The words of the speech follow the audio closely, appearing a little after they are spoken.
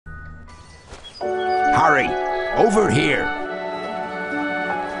Harry! Over here!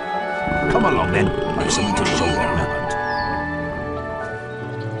 Come along then, I've something to show them now.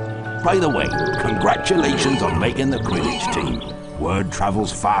 By the way, congratulations on making the Quidditch team. Word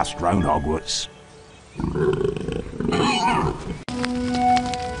travels fast round Hogwarts.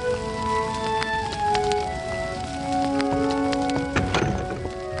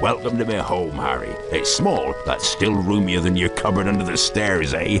 Welcome to my home, Harry. It's small, but still roomier than your cupboard under the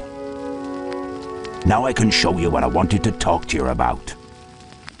stairs, eh? Now I can show you what I wanted to talk to you about.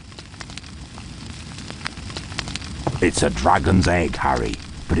 It's a dragon's egg, Harry,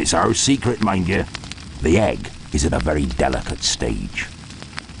 but it's our secret, mind you. The egg is at a very delicate stage.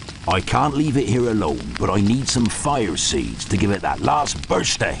 I can't leave it here alone, but I need some fire seeds to give it that last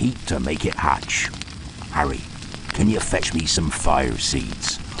burst of heat to make it hatch. Harry, can you fetch me some fire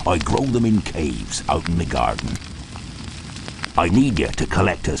seeds? I grow them in caves out in the garden. I need you to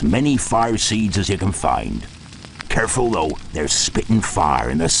collect as many fire seeds as you can find. Careful though, they're spitting fire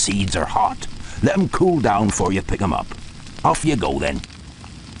and the seeds are hot. Let them cool down before you pick them up. Off you go then.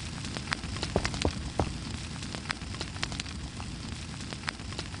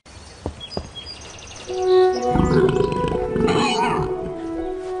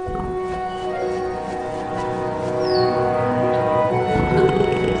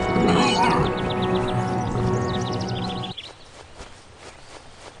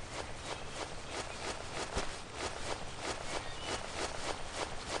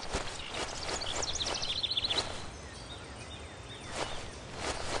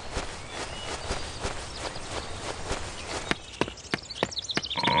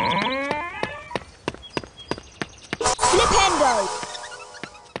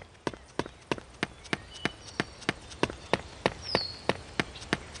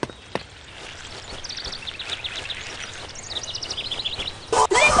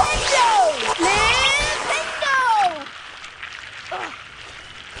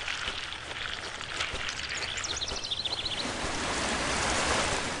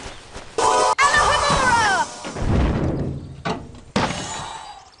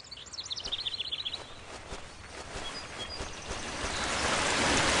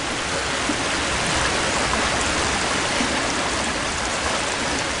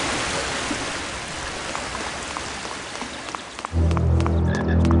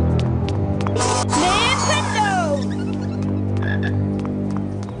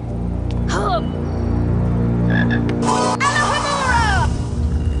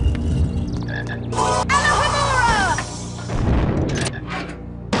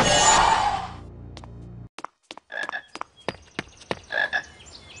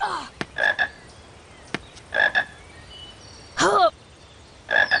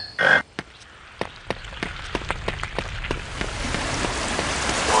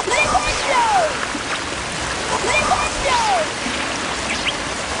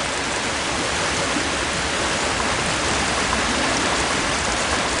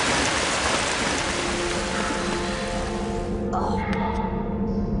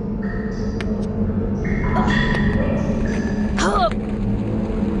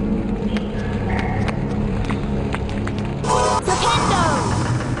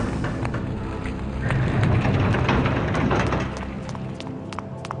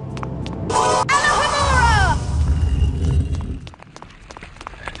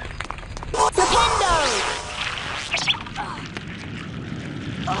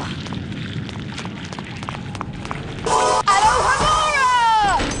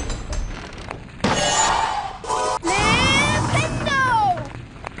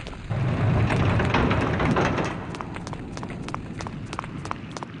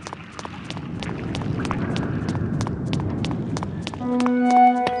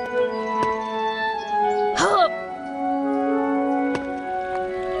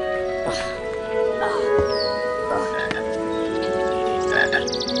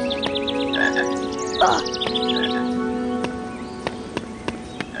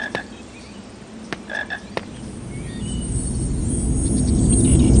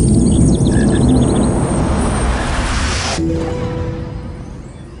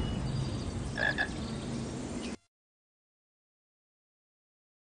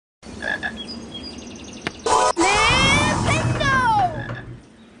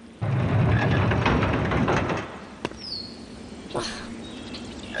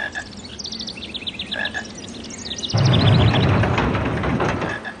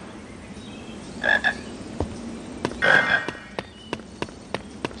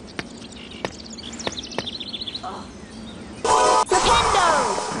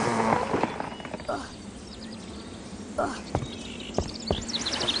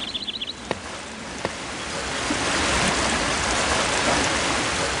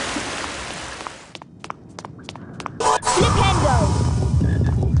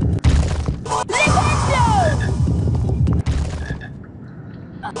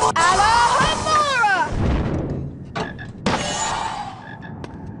 Alohomora!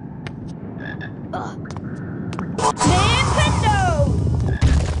 Flipendo!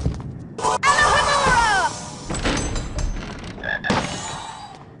 Alohomora!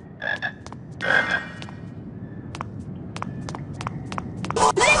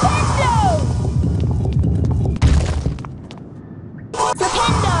 Flipendo!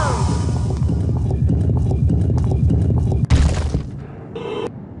 Flipendo!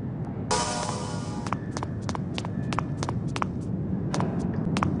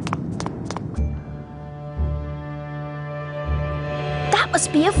 That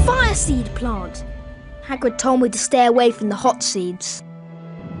must be a fire seed plant. Hagrid told me to stay away from the hot seeds.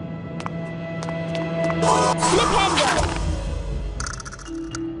 Flipendo!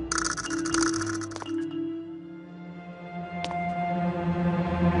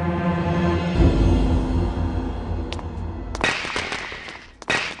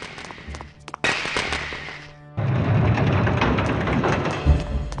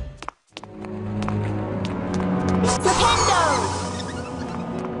 Flipendo!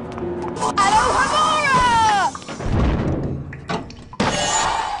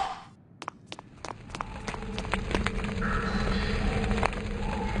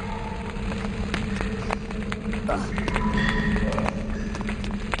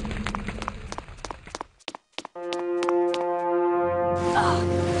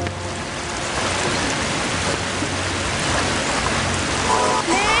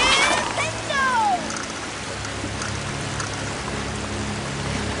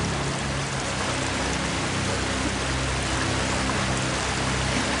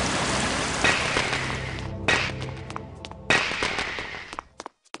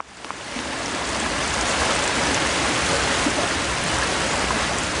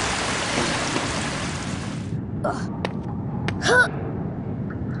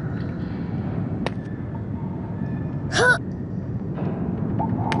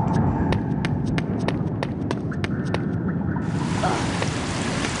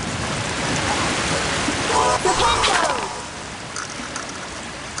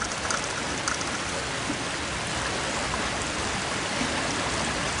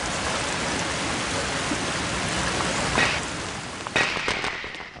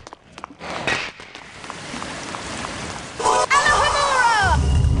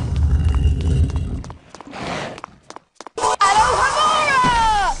 Alohomora!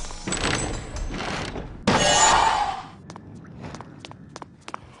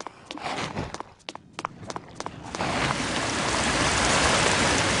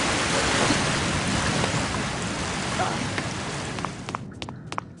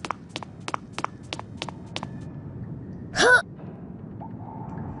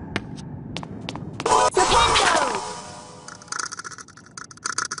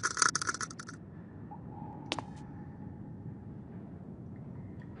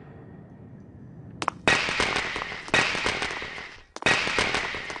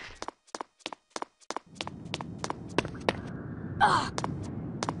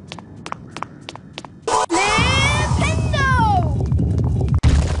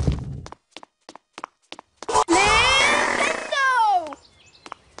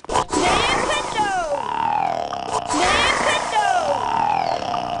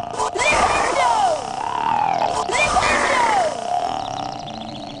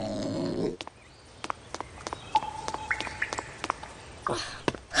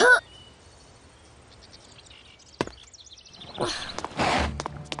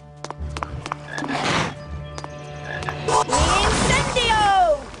 Incendio!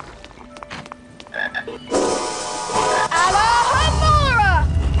 Alohomora!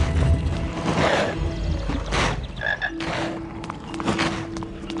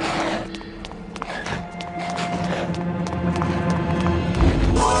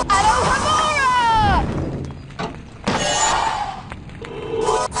 Alohomora!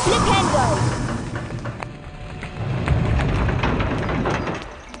 Flipendo!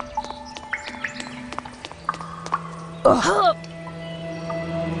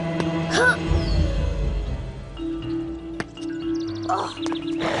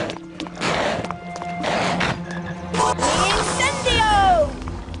 Incendio!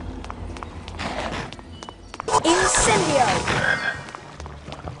 Incendio!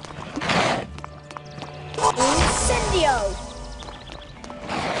 Incendio!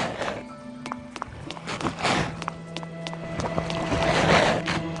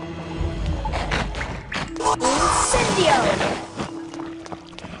 Incendio!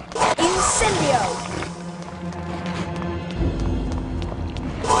 Incendio!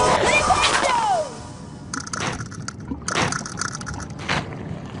 Flipendo!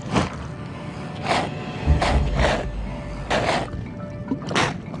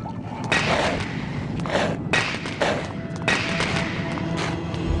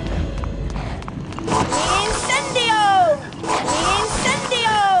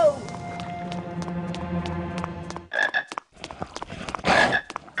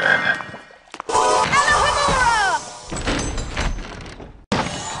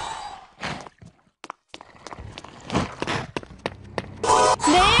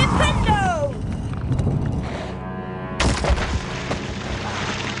 Flipendo!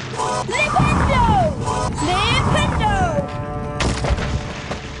 Flipendo! Flipendo!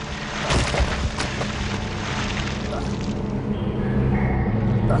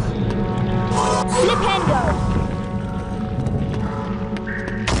 Flipendo!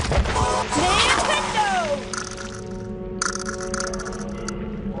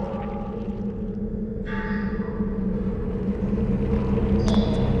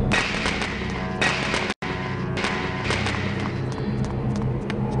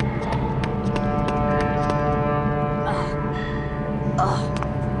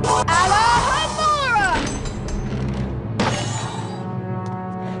 Alohomora!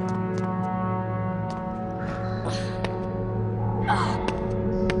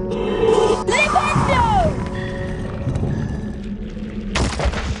 Flipendo!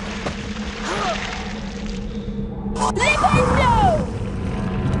 Flipendo!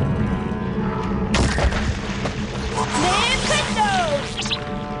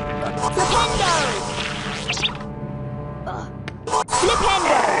 Flipendo!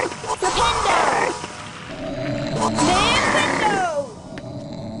 Flipendo!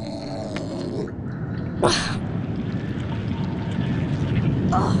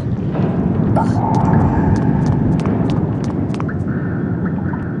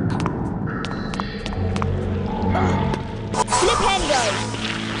 Flipendo!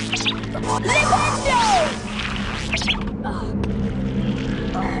 Flipendo!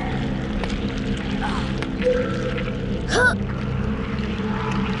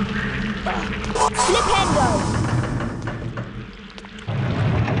 Flipendo!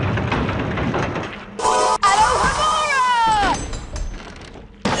 Alohomora!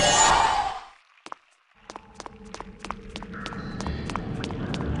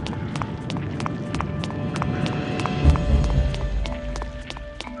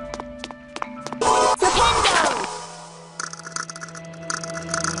 Flipendo!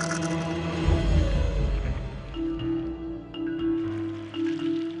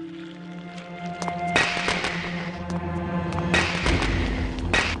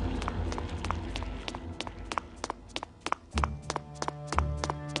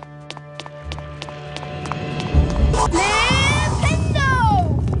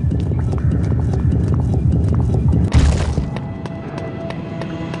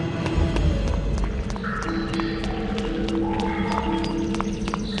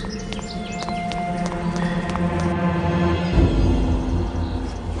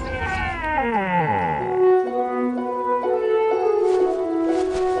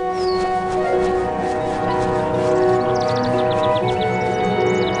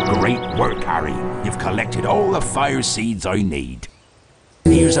 Great work, Harry. You've collected all the fire seeds I need.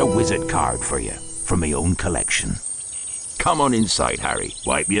 Here's a wizard card for you, from my own collection. Come on inside, Harry.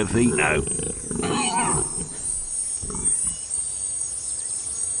 Wipe your feet now.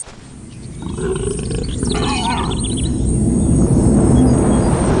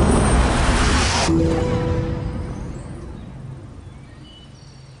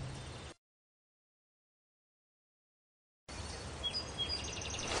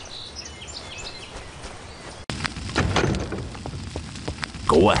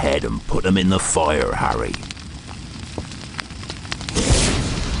 Go ahead and put them in the fire, Harry.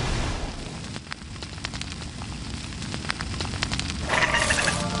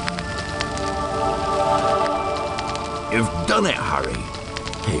 You've done it, Harry.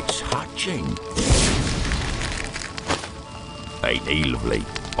 It's hatching. Ain't he lovely?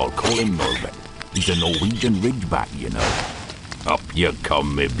 I'll call him Norbert. He's a Norwegian ridgeback, you know. Up you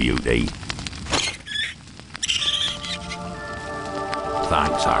come, me beauty.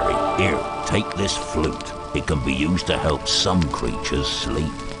 Thanks, Harry. Here, take this flute. It can be used to help some creatures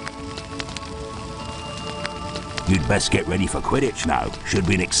sleep. You'd best get ready for Quidditch now. Should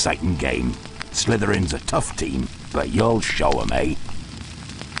be an exciting game. Slytherin's a tough team, but you'll show 'em, eh?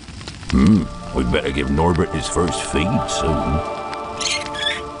 We'd better give Norbert his first feed soon.